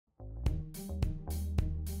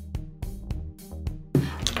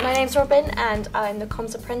My name's Robin and I'm the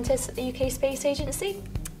Comms Apprentice at the UK Space Agency.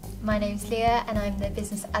 My name's Leah and I'm the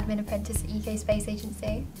Business Admin Apprentice at UK Space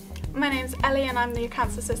Agency. My name's Ellie and I'm the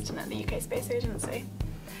Accounts Assistant at the UK Space Agency.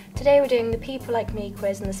 Today we're doing the People Like Me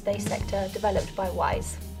quiz in the space sector developed by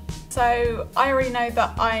WISE. So I already know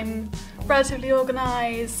that I'm relatively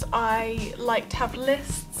organised, I like to have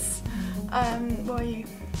lists. What are you?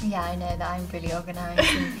 Yeah, I know that I'm really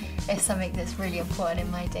organised and it's something that's really important in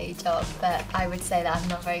my day job, but I would say that I'm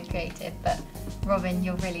not very creative, but Robin,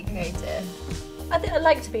 you're really creative. I think I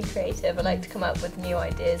like to be creative, I like to come up with new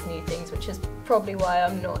ideas, new things, which is probably why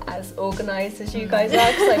I'm not as organised as you guys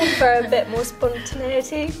are, because I prefer a bit more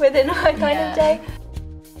spontaneity within my kind of day.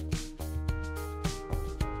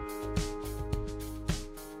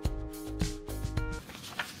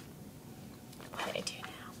 What do I do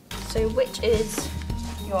now? So which is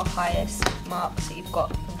your highest marks that you've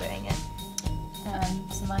got from doing it?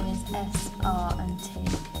 So mine is S, R and T.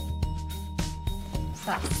 So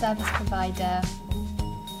that's service provider,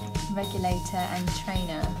 regulator and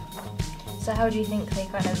trainer. So how do you think they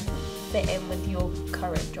kind of fit in with your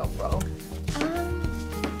current job role?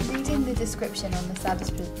 Reading the description on the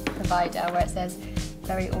service provider where it says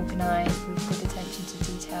very organised with good attention to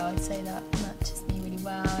detail, I'd say that matches me really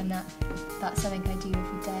well, and that's something I do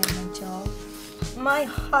every day in my job. My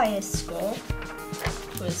highest score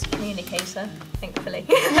was communicator, thankfully.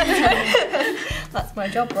 That's my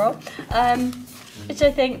job role. Which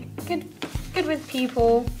I think good with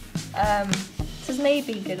people. Says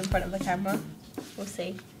maybe good in front of the camera. We'll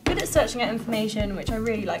see. Good at searching out information, which I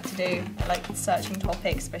really like to do. I like searching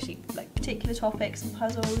topics, especially like particular topics and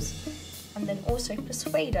puzzles. And then also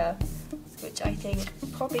persuader, which I think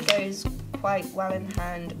probably goes quite well in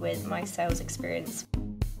hand with my sales experience.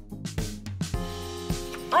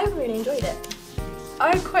 I really enjoyed it.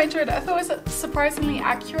 I quite enjoyed it. I thought it was surprisingly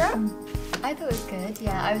accurate. I thought it was good,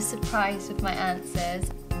 yeah. I was surprised with my answers.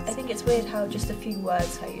 I think it's weird how just a few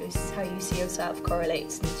words, how you see yourself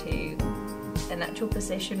correlates into an actual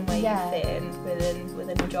position where you fit in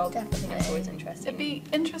within a job. Definitely. I think that's always interesting. It'd be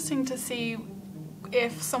interesting to see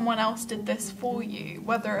if someone else did this for you,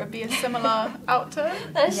 whether it would be a similar outcome.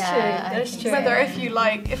 That's true. That's true. Whether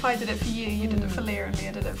if I did it for you, you did it for Leah and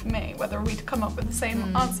Leah did it for me, whether we'd come up with the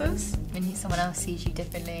same answers. And someone else sees you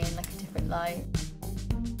differently in like a different light.